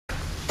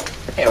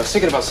Hey, I was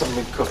thinking about something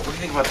we could cook. What do you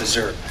think about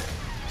dessert?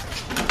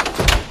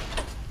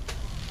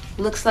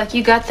 Looks like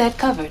you got that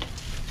covered.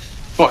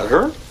 What,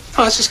 her?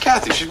 Oh, this is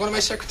Kathy. She's one of my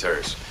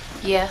secretaries.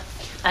 Yeah,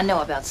 I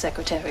know about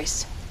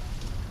secretaries.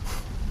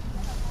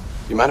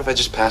 You mind if I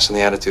just pass on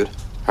the attitude?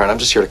 All right, I'm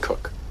just here to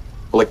cook.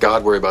 We'll let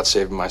God worry about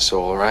saving my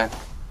soul, all right?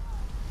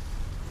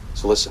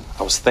 So listen,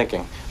 I was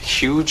thinking, a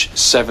huge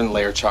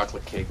 7-layer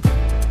chocolate cake.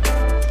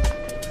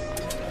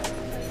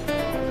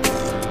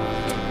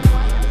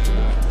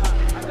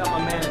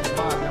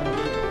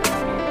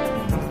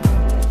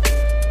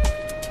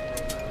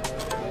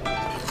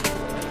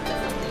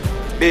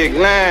 Big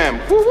lamb.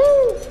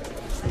 Woo-hoo.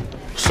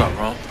 What's up,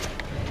 Ron?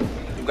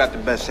 You got the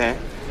best hand.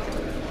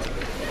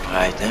 All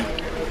right, then.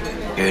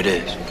 Here it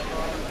is.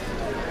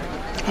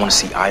 I want to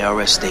see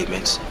IRS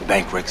statements,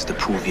 bank records to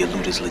prove your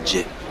loot is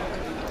legit.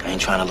 I ain't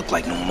trying to look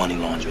like no money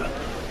launderer.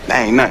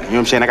 That ain't nothing. You know what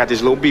I'm saying? I got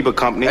this little Bieber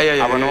company. Hey,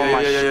 I run all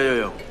my shit.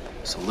 yo.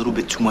 It's a little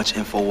bit too much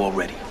info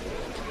already.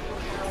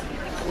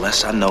 The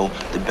less I know,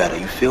 the better.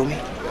 You feel me?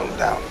 No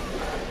doubt.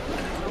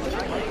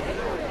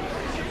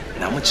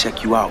 And I'm gonna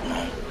check you out,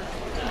 Ron.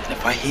 And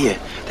if I hear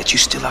that you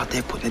still out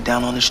there putting it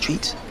down on the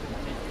streets,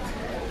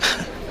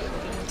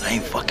 I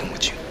ain't fucking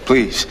with you.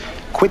 Please,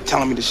 quit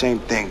telling me the same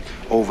thing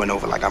over and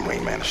over like I'm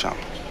Rain Man or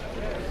something.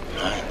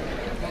 All right.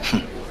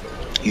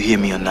 You hear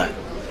me or not?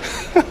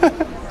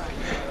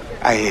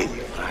 I hear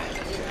you. All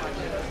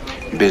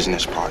right.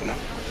 Business partner.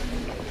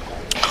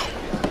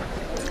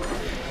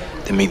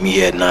 Then meet me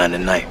here at 9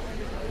 tonight.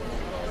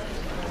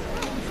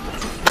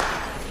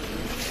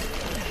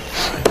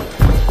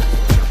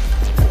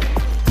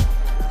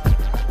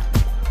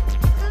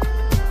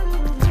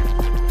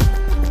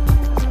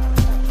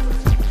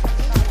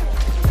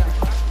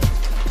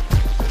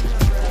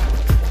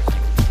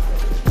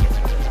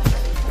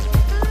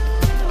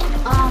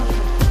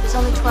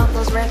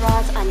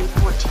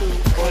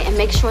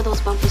 Make sure those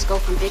bumpers go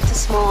from big to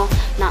small,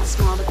 not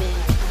small to big, all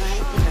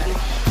right? Thank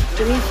you.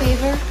 Do me a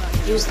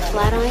favor, use the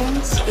flat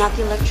irons, not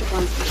the electric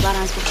ones. The flat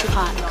irons get too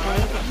hot,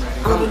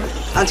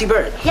 okay? Auntie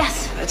Bird.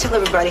 Yes? Tell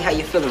everybody how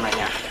you're feeling right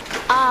now.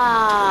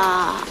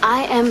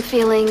 I am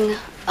feeling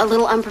a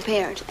little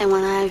unprepared. And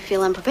when I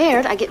feel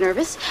unprepared, I get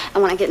nervous.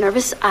 And when I get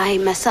nervous, I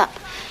mess up.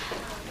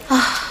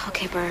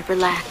 Okay, Bird,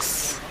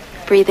 relax.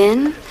 Breathe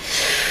in.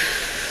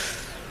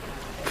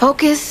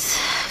 Focus.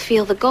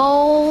 Feel the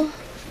goal.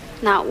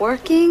 Not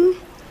working.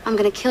 I'm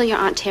gonna kill your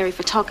Aunt Teri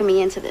for talking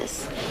me into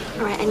this.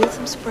 All right, I need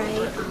some spray.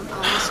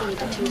 I'll also need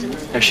the tubes in the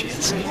There she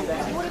is.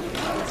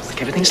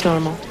 Like everything's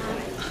normal.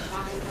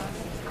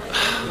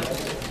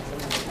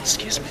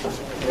 Excuse me.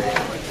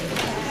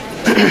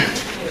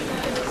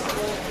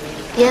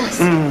 Yes.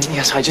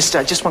 Yes, I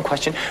just one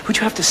question. Who'd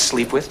you have to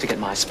sleep with to get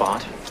my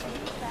spot?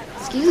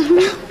 Excuse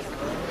me?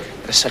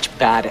 That is such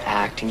bad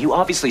acting. You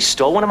obviously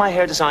stole one of my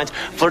hair designs,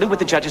 flirted with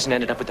the judges, and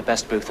ended up with the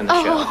best booth in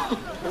the show.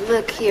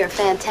 Look here,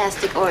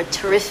 fantastic or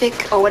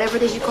terrific or whatever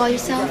it is you call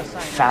yourself.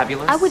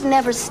 Fabulous. I would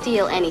never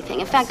steal anything.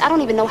 In fact, I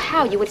don't even know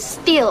how you would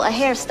steal a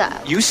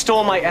hairstyle. You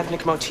stole my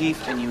ethnic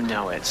motif, and you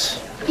know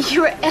it.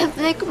 Your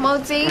ethnic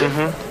motif?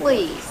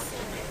 Please.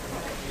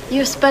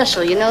 You're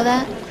special, you know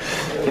that?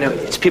 You know,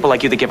 it's people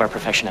like you that give our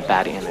profession a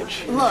bad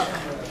image. Look.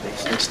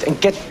 And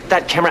get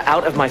that camera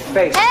out of my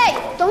face.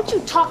 Hey! Don't you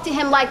talk to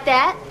him like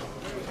that.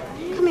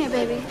 Come here,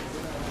 baby.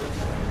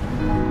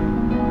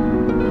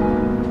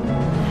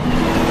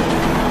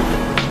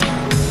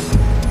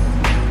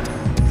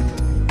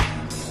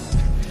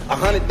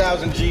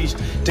 $100,000 G's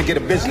to get a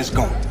business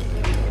going.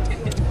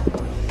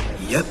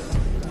 Yep.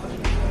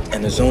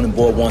 And the zoning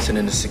board wants it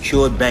in a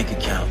secured bank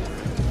account.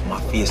 My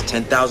fee is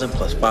 $10,000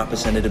 plus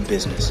 5% of the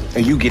business.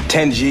 And you get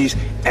 10 G's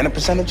and a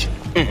percentage?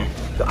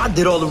 I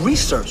did all the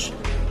research.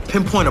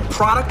 Pinpoint a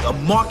product, a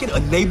market, a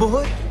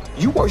neighborhood.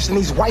 You worse than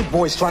these white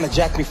boys trying to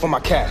jack me for my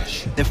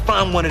cash. Then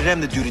find one of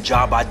them to do the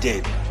job I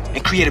did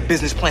and create a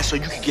business plan so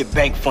you can get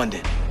bank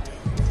funded.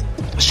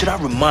 Should I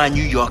remind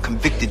you you're a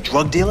convicted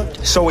drug dealer?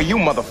 So are you,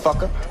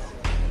 motherfucker.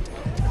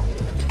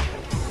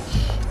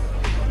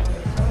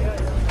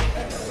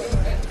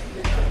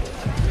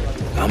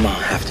 I'm gonna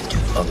have to do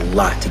a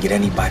lot to get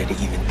anybody to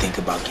even think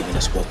about giving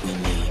us what we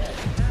need.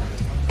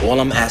 All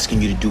I'm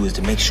asking you to do is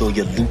to make sure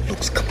your loot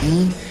looks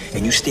clean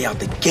and you stay out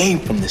the game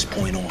from this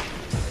point on.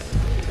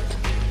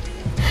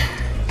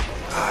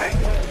 All right.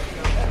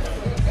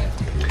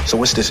 So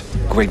what's this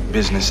great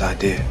business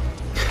idea?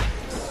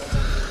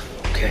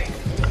 Okay.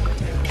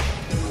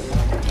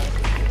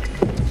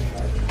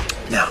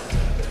 Now,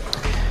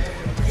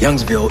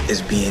 Youngsville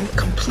is being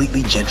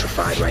completely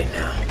gentrified right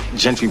now.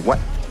 Gentry what?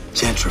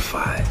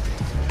 Gentrified.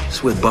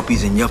 It's where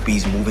buppies and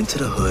yuppies move into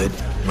the hood,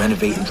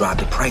 renovate and drive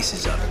the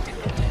prices up.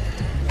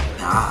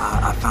 Now,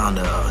 I found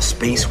a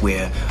space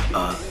where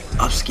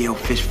upscale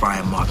fish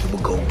frying market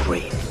would go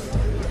great.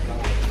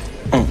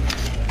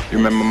 You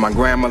remember my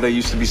grandmother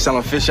used to be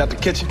selling fish out the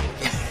kitchen?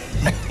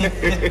 Yeah,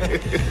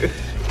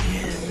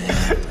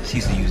 man. She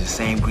used to use the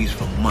same grease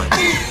for months.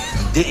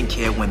 Didn't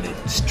care when the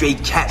stray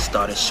cats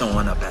started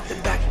showing up at the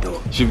back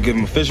door. She would give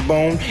him a fish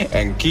bone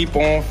and keep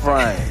on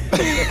frying.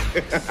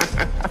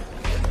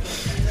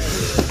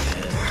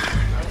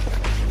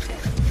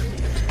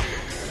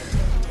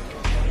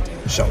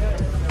 So,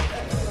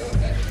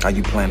 how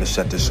you plan to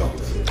set this off?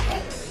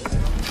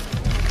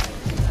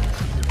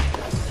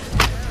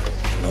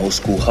 An old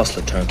school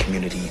hustler turned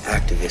community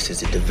activist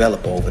is a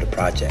developer over the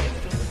project.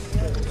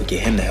 We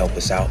get him to help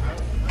us out.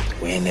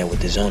 We're in there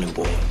with the zoning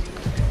board.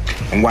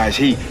 And why is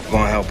he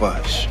gonna help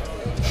us?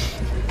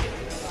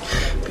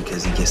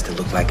 Because he gets to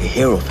look like a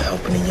hero for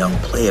helping a young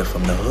player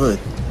from the hood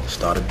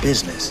start a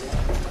business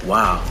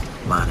while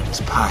lining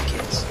his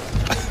pockets.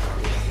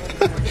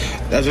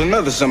 That's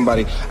another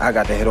somebody I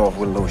got to hit off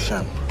with a little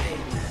shine.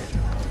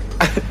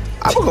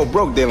 I would go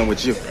broke dealing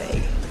with you.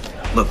 Hey,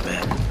 look,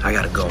 man, I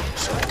gotta go.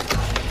 So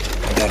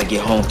I gotta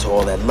get home to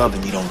all that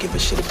loving you don't give a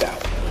shit about.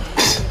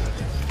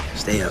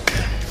 Stay up,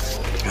 man.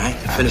 All right?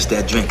 Finish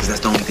that drink, because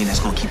that's the only thing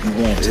that's gonna keep you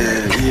warm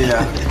tonight.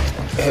 Yeah.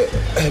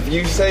 If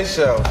you say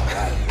so.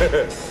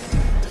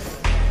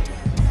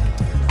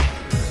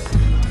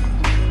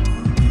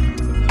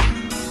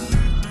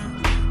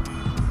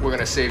 We're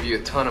gonna save you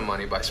a ton of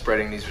money by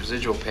spreading these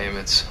residual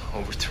payments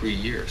over 3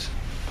 years.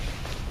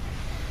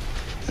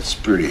 That's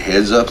pretty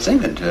heads-up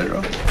thinking,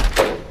 Teri.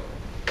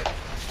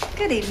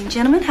 Good evening,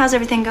 gentlemen. How's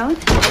everything going?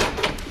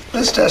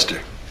 Let's test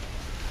her.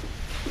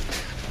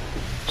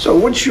 So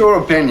what's your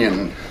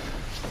opinion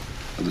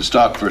of the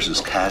stock versus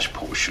cash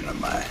portion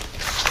of my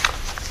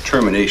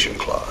termination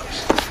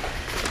clause?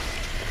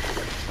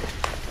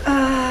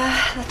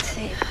 Let's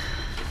see.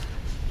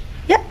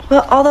 Yep,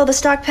 well, although the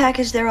stock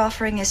package they're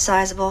offering is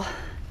sizable,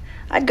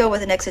 I'd go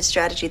with an exit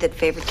strategy that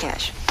favored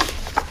cash.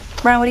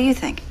 Brian, what do you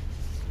think?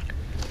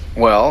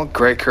 Well,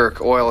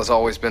 Greykirk Oil has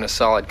always been a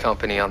solid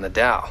company on the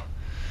Dow.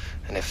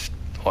 And if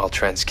oil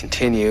trends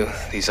continue,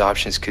 these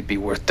options could be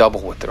worth double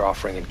what they're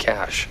offering in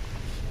cash.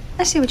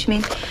 I see what you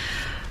mean.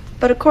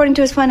 But according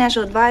to his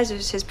financial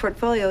advisors, his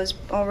portfolio is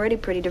already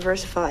pretty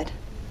diversified.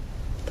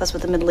 Plus,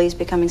 with the Middle East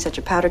becoming such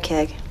a powder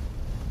keg,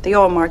 the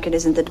oil market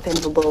isn't the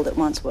dependable bull that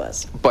once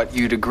was. But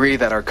you'd agree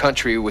that our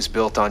country was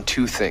built on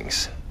two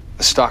things,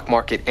 the stock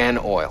market and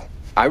oil.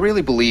 I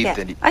really believe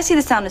that... I see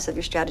the soundness of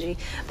your strategy,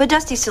 but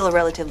Dusty's still a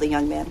relatively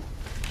young man.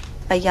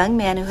 A young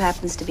man who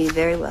happens to be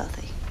very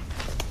wealthy.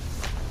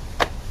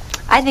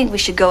 I think we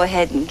should go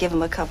ahead and give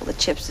him a couple of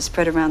chips to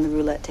spread around the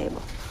roulette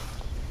table.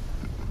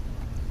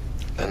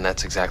 Then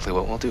that's exactly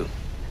what we'll do.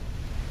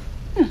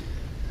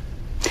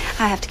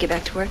 I have to get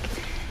back to work.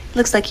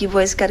 Looks like you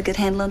boys got a good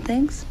handle on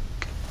things.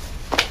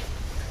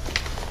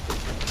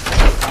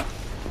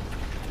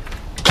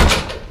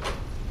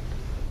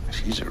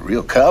 She's a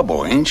real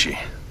cowboy, ain't she?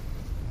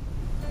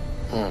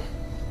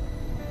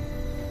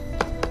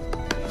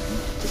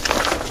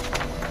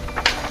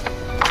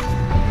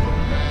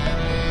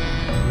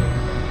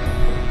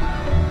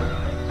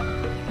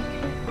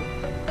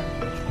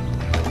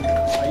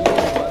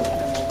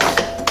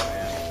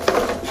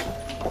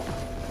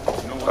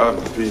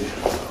 Be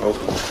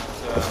open.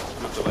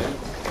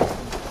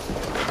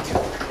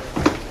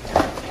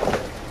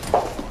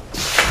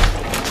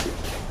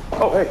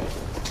 Oh,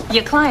 hey.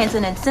 Your client's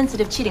an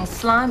insensitive, cheating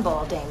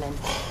slimeball, Damon.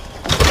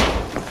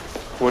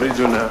 What do you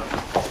do now?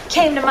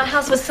 Came to my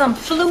house with some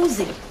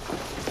floozy.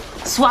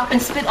 Swap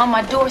and spit on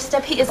my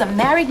doorstep. He is a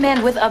married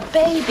man with a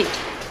baby.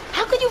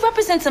 How could you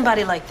represent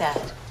somebody like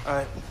that?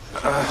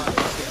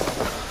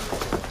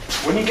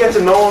 When you get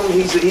to know him,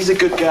 he's a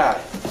good guy.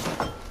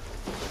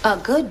 A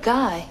good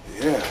guy?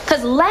 Yeah.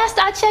 Because last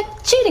I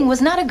checked, cheating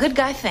was not a good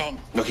guy thing.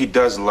 Look, he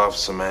does love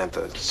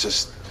Samantha. It's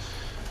just,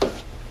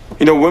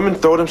 you know, women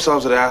throw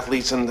themselves at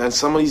athletes, and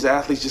some of these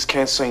athletes just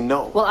can't say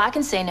no. Well, I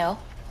can say no.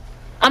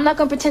 I'm not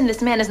going to pretend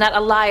this man is not a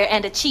liar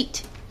and a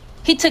cheat.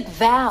 He took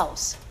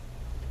vows.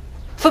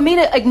 For me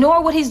to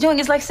ignore what he's doing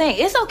is like saying,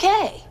 it's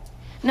okay.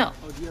 No.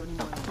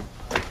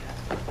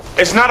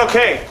 It's not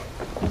okay.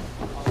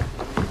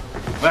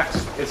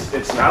 Max,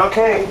 it's not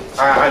okay.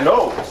 I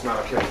know it's not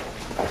okay.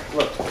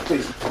 Look,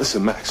 please.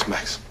 Listen, Max.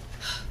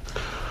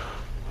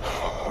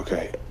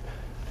 Okay.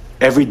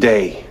 Every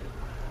day,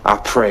 I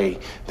pray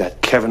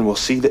that Kevin will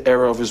see the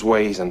error of his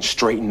ways and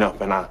straighten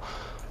up, and I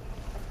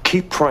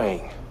keep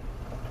praying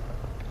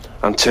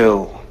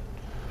until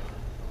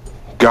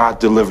God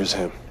delivers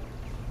him.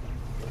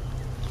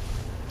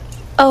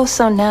 Oh,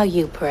 so now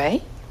you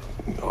pray?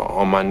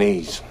 On my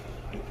knees,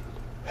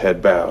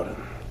 head bowed.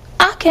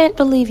 I can't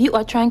believe you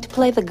are trying to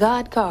play the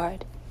God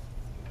card.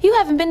 You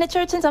haven't been to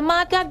church since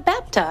Ahmad got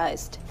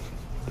baptized.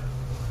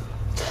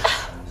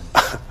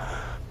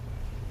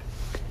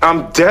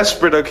 I'm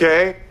desperate,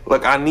 okay?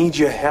 Look, I need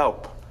your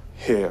help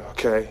here,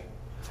 okay?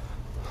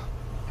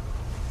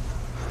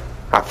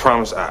 I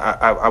promise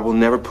I will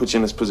never put you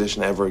in this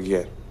position ever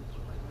again.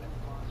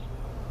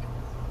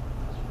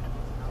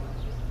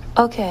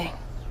 Okay,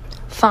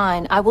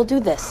 fine, I will do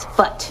this,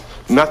 but...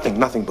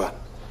 Nothing but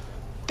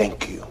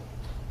thank you.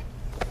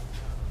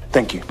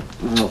 Thank you.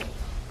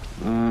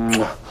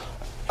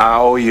 I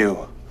owe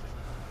you.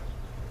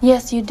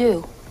 Yes, you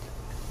do.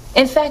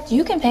 In fact,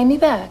 you can pay me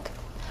back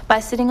by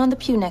sitting on the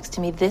pew next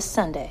to me this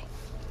Sunday.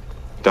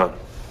 Done.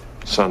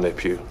 Sunday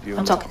pew.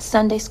 I'm talking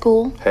Sunday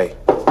school. Hey.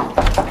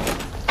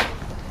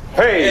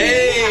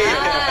 Hey!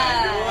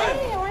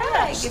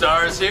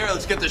 Stars here.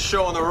 Let's get the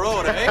show on the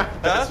road, eh?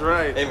 That's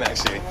right. Hey,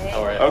 Maxine.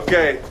 How are you?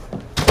 Okay.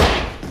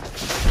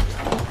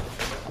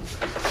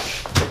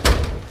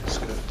 That's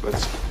good.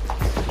 Let's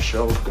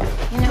show.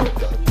 You know,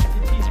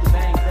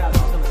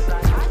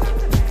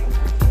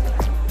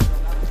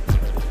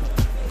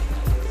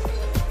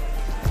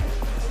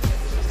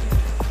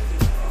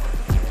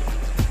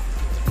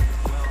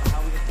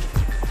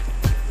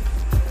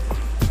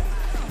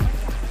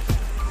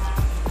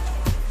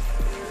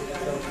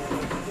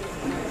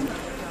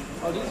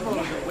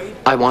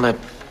 I want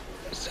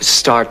to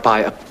start by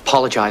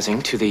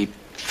apologizing to the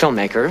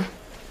filmmaker,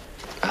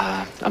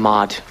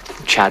 Ahmad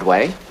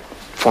Chadway,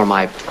 for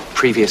my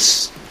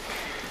previous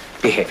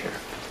behavior.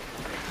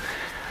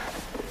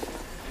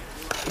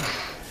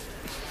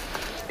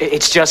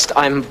 It's just,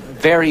 I'm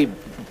very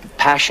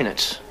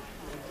passionate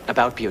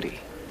about beauty.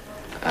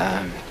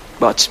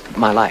 Well, it's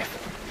my life.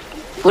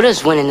 What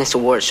does winning this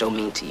award show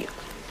mean to you?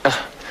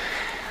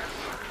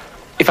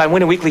 If I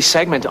win a weekly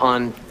segment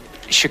on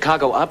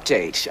Chicago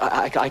Update,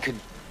 I could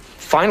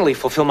finally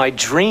fulfill my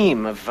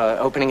dream of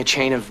opening a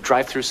chain of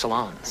drive-through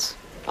salons.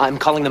 I'm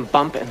calling them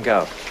Bump and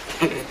Go.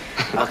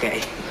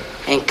 Okay.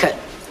 And cut.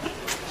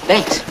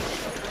 Thanks.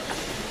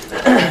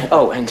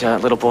 Oh, and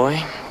little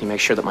boy, you make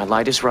sure that my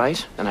light is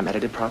right and I'm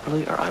edited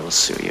properly, or I will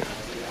sue you.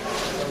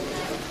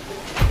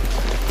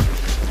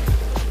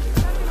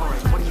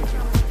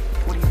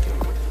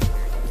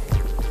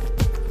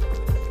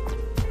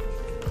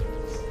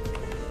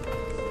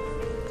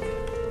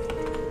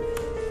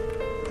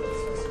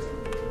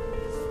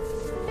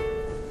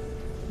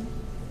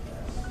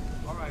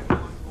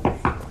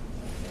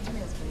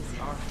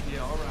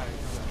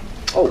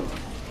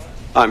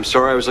 I'm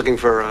sorry, I was looking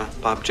for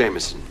Bob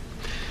Jameson.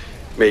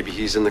 Maybe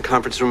he's in the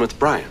conference room with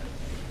Brian.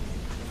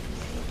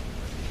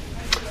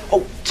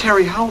 Oh,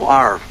 Teri, how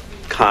are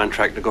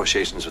contract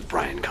negotiations with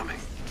Brian coming?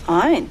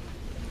 Fine.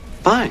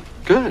 Fine.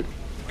 Good.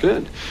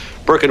 Good.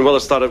 Burke and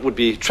Willis thought it would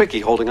be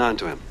tricky holding on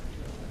to him.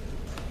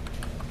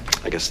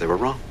 I guess they were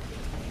wrong.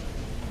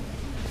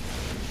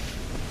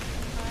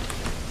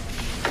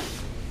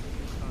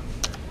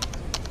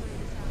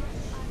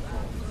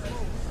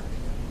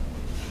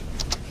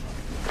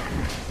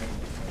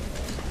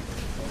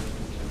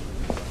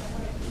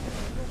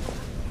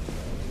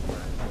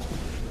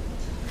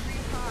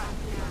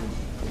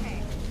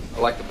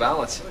 I like the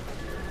balance.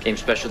 Came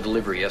special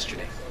delivery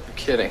yesterday. You're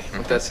kidding.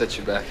 What that set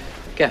you back?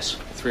 Guess.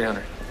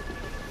 300.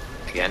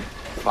 Again?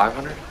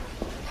 500?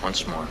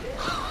 Once more.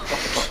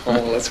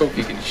 Oh, let's hope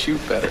you can shoot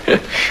better.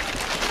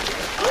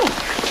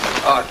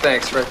 Oh,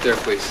 thanks. Right there,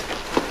 please.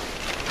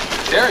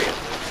 Teri.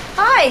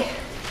 Hi.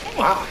 Hey.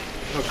 Wow,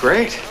 you look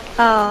great.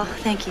 Oh,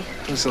 thank you.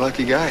 Who's the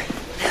lucky guy?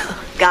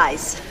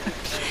 Guys,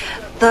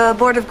 the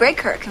board of Grey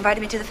Kirk invited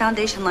me to the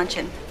foundation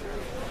luncheon.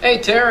 Hey,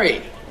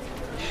 Teri.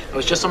 I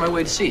was just on my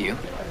way to see you.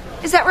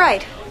 Is that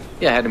right?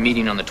 Yeah, I had a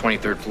meeting on the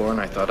 23rd floor, and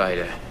I thought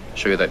I'd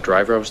show you that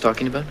driver I was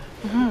talking about.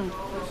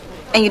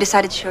 Mm-hmm. And you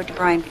decided to show it to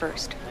Brian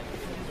first.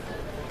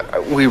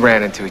 We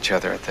ran into each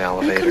other at the Will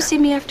you elevator. come see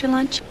me after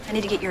lunch? I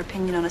need to get your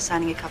opinion on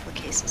assigning a couple of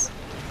cases.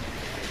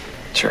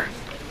 Sure.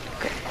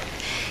 Good.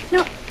 You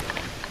know,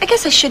 I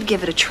guess I should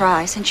give it a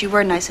try since you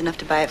were nice enough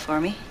to buy it for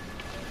me.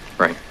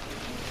 Right.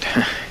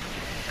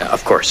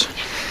 Of course.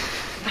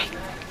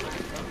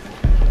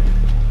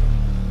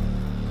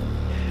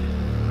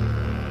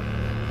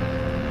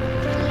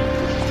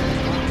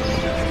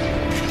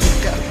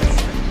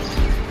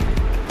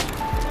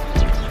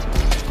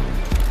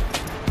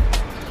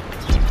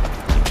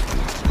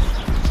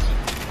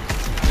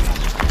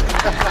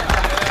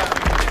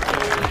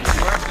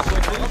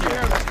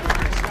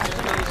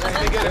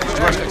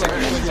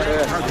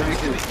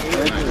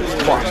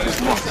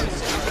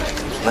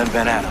 Len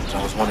Van Adams.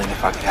 I was wondering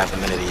if I could have a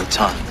minute of your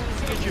time.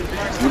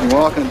 You can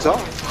walk and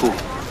talk. Cool.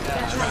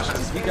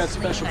 You got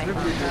special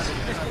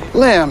privileges.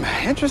 Lim,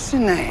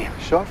 interesting name.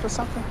 Short for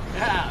something?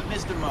 Yeah,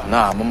 Mr. Marks.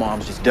 Nah, my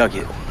mom's just dug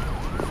it.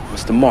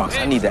 Mr. Marks,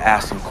 I need to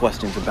ask some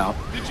questions about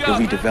the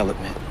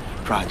redevelopment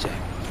project.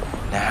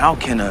 Now, how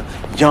can a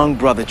young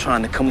brother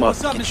trying to come up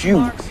get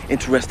you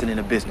interested in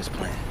a business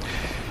plan?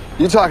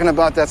 You talking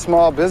about that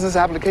small business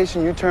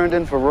application you turned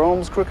in for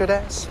Rome's crooked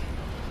ass?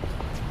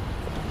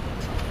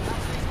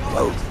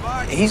 Well,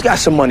 he's got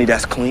some money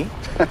that's clean.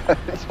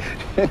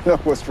 You know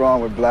what's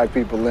wrong with black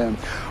people, Lim?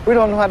 We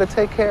don't know how to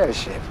take care of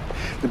shit.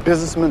 The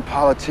businessman,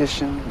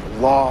 politician, the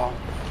law.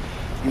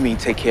 You mean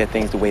take care of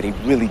things the way they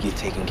really get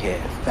taken care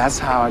of? That's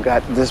how I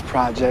got this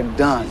project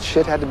done.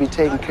 Shit had to be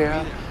taken care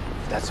of.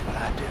 That's what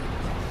I do.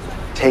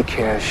 Take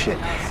care of shit.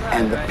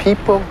 And the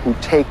people who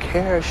take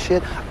care of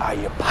shit are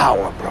your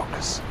power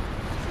brokers.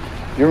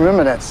 You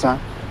remember that,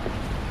 son?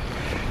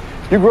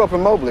 You grew up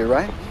in Mobley,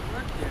 right?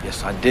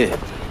 Yes, I did.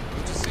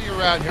 Good to see you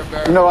around here,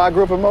 Barry. You know I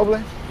grew up in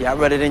Mobley? Yeah, I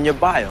read it in your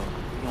bio.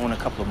 You own a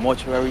couple of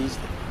mortuaries,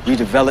 the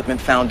redevelopment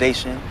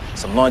foundation,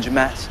 some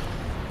laundromats.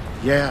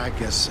 Yeah, I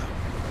guess so.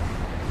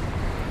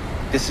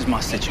 This is my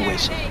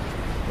situation.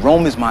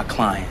 Rome is my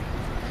client,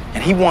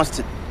 and he wants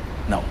to...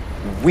 No,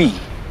 we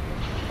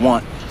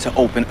want to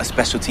open a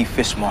specialty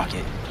fish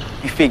market.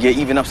 You figure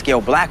even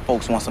upscale black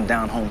folks want some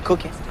down-home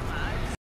cooking.